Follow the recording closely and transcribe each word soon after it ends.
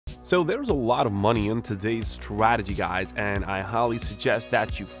So there's a lot of money in today's strategy, guys, and I highly suggest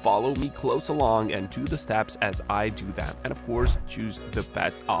that you follow me close along and do the steps as I do them, and of course choose the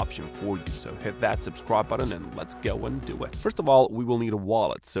best option for you. So hit that subscribe button and let's go and do it. First of all, we will need a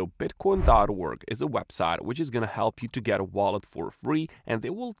wallet. So bitcoin.org is a website which is going to help you to get a wallet for free, and they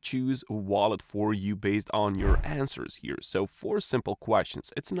will choose a wallet for you based on your answers here. So 4 simple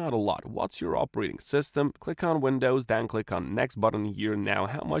questions. It's not a lot. What's your operating system? Click on Windows, then click on next button here. Now,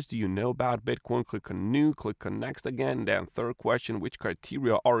 how much do you know about Bitcoin? Click on new, click on next again. Then third question, which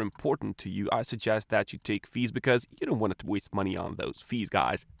criteria are important to you? I suggest that you take fees because you don't want to waste money on those fees,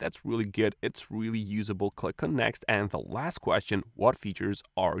 guys. That's really good. It's really usable. Click on next. And the last question, what features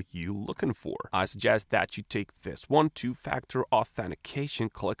are you looking for? I suggest that you take this one, 2-factor authentication.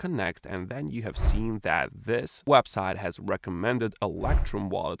 Click on next, and then you have seen that this website has recommended Electrum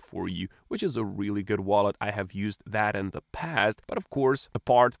wallet for you, which is a really good wallet. I have used that in the past, but of course,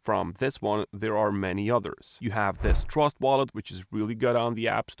 apart from this one, there are many others. You have this Trust wallet, which is really good on the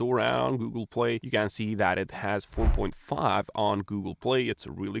App Store and on Google Play. You can see that it has 4.5 on Google Play. It's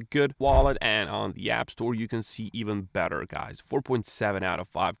a really good wallet, and on the App Store, you can see even better, guys. 4.7 out of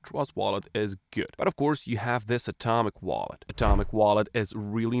 5. Trust wallet is good. But of course, you have this Atomic wallet. Atomic wallet is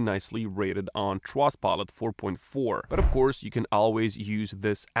really nicely rated on Trustpilot, 4.4. But of course, you can always use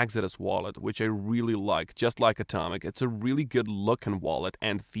this Exodus wallet, which I really like. Just like Atomic, it's a really good looking wallet,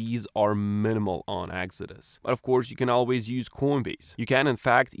 and fees are minimal on Exodus. But of course, you can always use Coinbase. You can in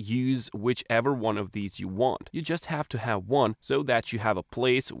fact use whichever one of these you want. You just have to have one so that you have a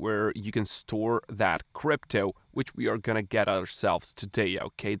place where you can store that crypto, which we are gonna get ourselves today.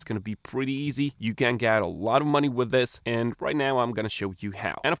 Okay, it's gonna be pretty easy. You can get a lot of money with this, and right now I'm gonna show you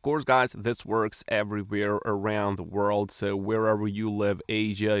how. And of course, guys, this works everywhere around the world. So wherever you live,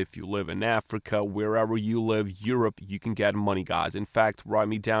 Asia, if you live in Africa, wherever you live, Europe, you can get money, guys. In fact, write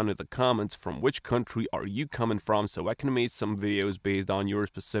me down in the comments from which country are you coming from, so I can make some videos based on your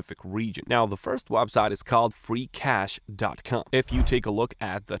specific region. Now, the first website is called freecash.com. If you take a look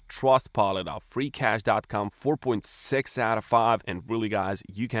at the Trustpilot of freecash.com, 4.6 out of 5, and really, guys,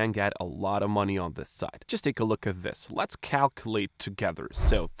 you can get a lot of money on this site. Just take a look at this. Let's calculate together.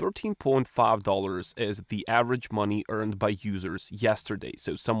 So $13.5 is the average money earned by users yesterday.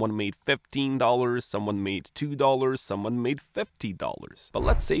 So someone made $15, someone made $2, someone made $50. But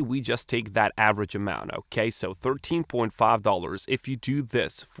let's say we just take that average amount, okay? So $13.5, if you do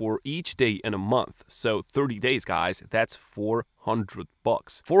this for each day in a month, so 30 days, guys, that's $400.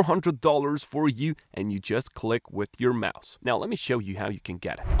 $400 for you, and you just click with your mouse. Now let me show you how you can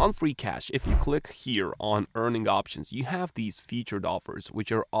get it. On Free Cash, if you click here on earning options, you have these featured offers,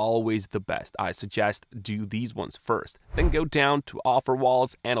 which are always the best. I suggest do these ones first, then go down to offer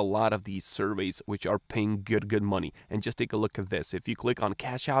walls and a lot of these surveys which are paying good money. And just take a look at this. If you click on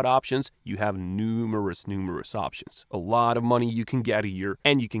cash out options, you have numerous options. A lot of money you can get here,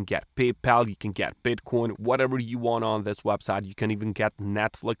 and you can get PayPal, you can get Bitcoin, whatever you want on this website. You can even get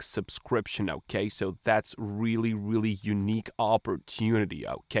Netflix subscription, okay? So that's really unique opportunity,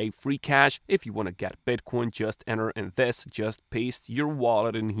 okay? Free Cash, if you want to get Bitcoin, just enter in this, just paste your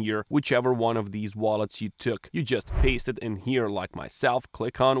wallet in here, whichever one of these wallets you took, you just paste it in here like myself,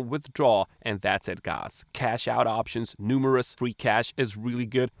 click on withdraw, and that's it, guys. Cash out options, numerous. Free Cash is really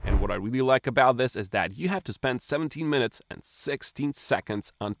good, and what I really like about this is that you have to spend 17 minutes and 16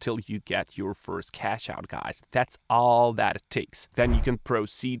 seconds until you get your first cash out, guys. That's all that it takes. Then you can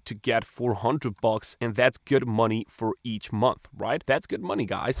proceed to get $400, and that's good money for each month, right? That's good money,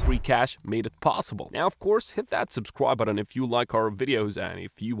 guys. Free Cash made it possible. Now, of course, hit that subscribe button if you like our videos and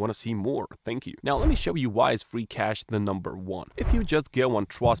if you want to see more. Thank you. Now, let me show you why is Free Cash the #1. If you just go on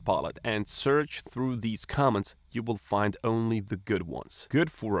Trustpilot and search through these comments, you will find only the good ones. Good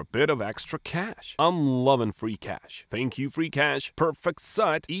for a bit of extra cash. I'm loving Free Cash. Thank you, Free Cash. Perfect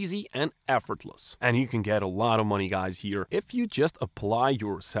site, easy and effortless. And you can get a lot of money, guys, here. If you just apply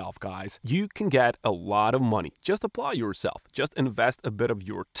yourself, guys, you can get a lot of money. Just apply yourself. Just invest a bit of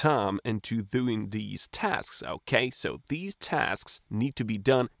your time into doing these tasks, okay? So these tasks need to be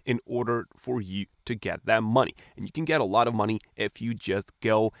done in order for you to get that money. And you can get a lot of money if you just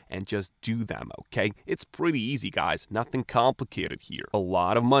go and just do them, okay? It's pretty easy, guys. Nothing complicated here. A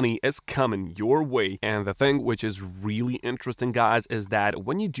lot of money is coming your way. And the thing which is really interesting, guys, is that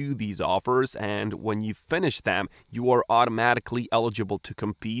when you do these offers and when you finish them, you are automatically eligible to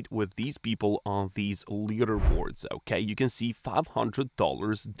compete with these people on these leaderboards, okay? You can see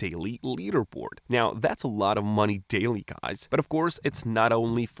 $500 daily leaderboard. Now, that's a lot of money daily, guys. But of course, it's not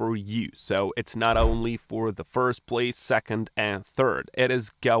only for you. So it's not not only for the first place, second, and third. It is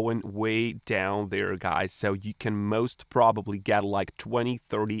going way down there, guys. So you can most probably get like 20,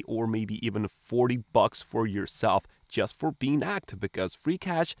 30, or maybe even 40 bucks for yourself just for being active, because free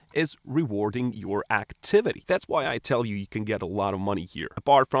cash is rewarding your activity. That's why I tell you can get a lot of money here.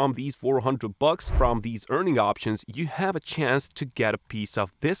 Apart from these 400 bucks from these earning options, you have a chance to get a piece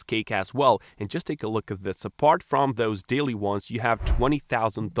of this cake as well. And just take a look at this. Apart from those daily ones, you have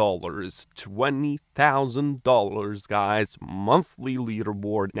 $20,000. $20,000, guys, monthly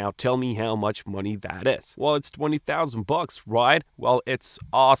leaderboard. Now tell me how much money that is. Well, it's 20,000 bucks, right? Well, it's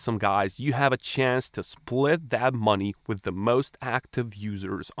awesome, guys. You have a chance to split that money with the most active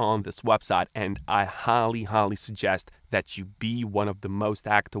users on this website, and I highly suggest that you be one of the most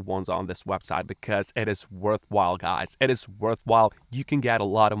active ones on this website, because it is worthwhile, guys. It is worthwhile. You can get a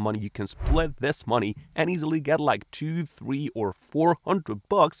lot of money. You can split this money and easily get like 200, 300, or 400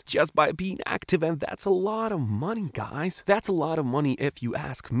 bucks just by being active, and that's a lot of money, guys. That's a lot of money if you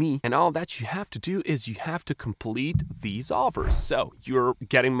ask me. And all that you have to do is you have to complete these offers. So you're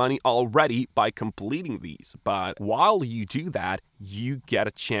getting money already by completing these, but while you do that, you get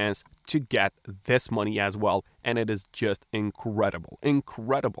a chance to get this money as well, and it is just incredible.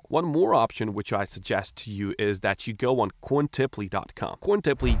 One more option which I suggest to you is that you go on cointiply.com.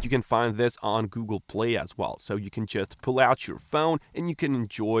 Cointiply, you can find this on Google Play as well, so you can just pull out your phone and you can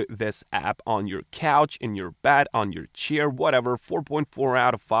enjoy this app on your couch, in your bed, on your chair, whatever. 4.4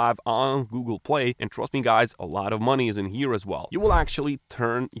 out of 5 on Google Play, and trust me, guys, a lot of money is in here as well. You will actually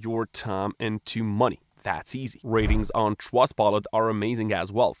turn your time into money. That's easy. Ratings on Trustpilot are amazing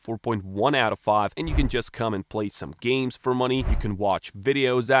as well, 4.1 out of 5, and you can just come and play some games for money. You can watch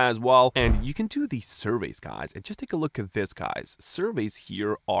videos as well, and you can do these surveys, guys. And just take a look at this, guys. Surveys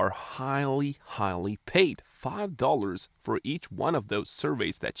here are highly paid. $5 for each one of those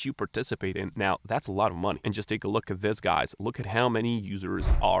surveys that you participate in. Now, that's a lot of money. And just take a look at this, guys. Look at how many users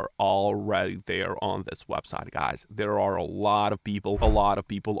are already there on this website, guys. There are a lot of people. A lot of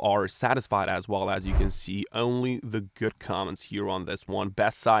people are satisfied as well. As you can see, only the good comments here on this one.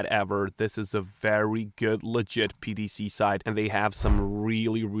 Best site ever. This is a very good, legit PDC site, and they have some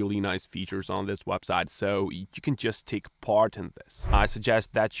really nice features on this website, so you can just take part in this. I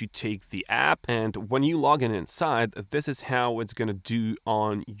suggest that you take the app, and when you log in inside, this is how it's gonna do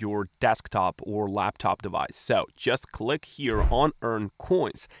on your desktop or laptop device. So just click here on earn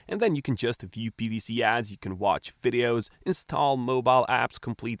coins, and then you can just view PDC ads, you can watch videos, install mobile apps,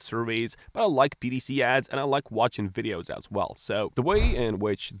 complete surveys. But I like PDC ads and I like watching videos as well. So the way in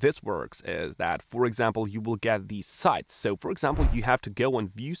which this works is that, for example, you will get these sites. So for example, you have to go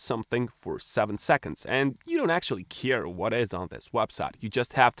and view something for 7 seconds, and you don't actually care what is on this website. You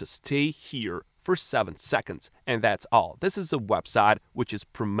just have to stay here for 7 seconds, and that's all. This is a website which is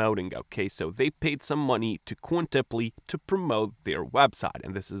promoting, okay? So they paid some money to Cointiply to promote their website,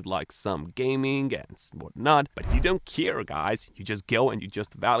 and this is like some gaming and whatnot, but you don't care, guys. You just go and you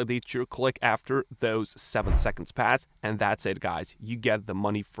just validate your click after those 7 seconds pass, and that's it, guys. You get the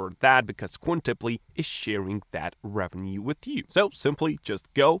money for that because Cointiply is sharing that revenue with you. So simply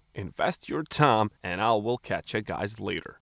just go, invest your time, and I will catch you guys later.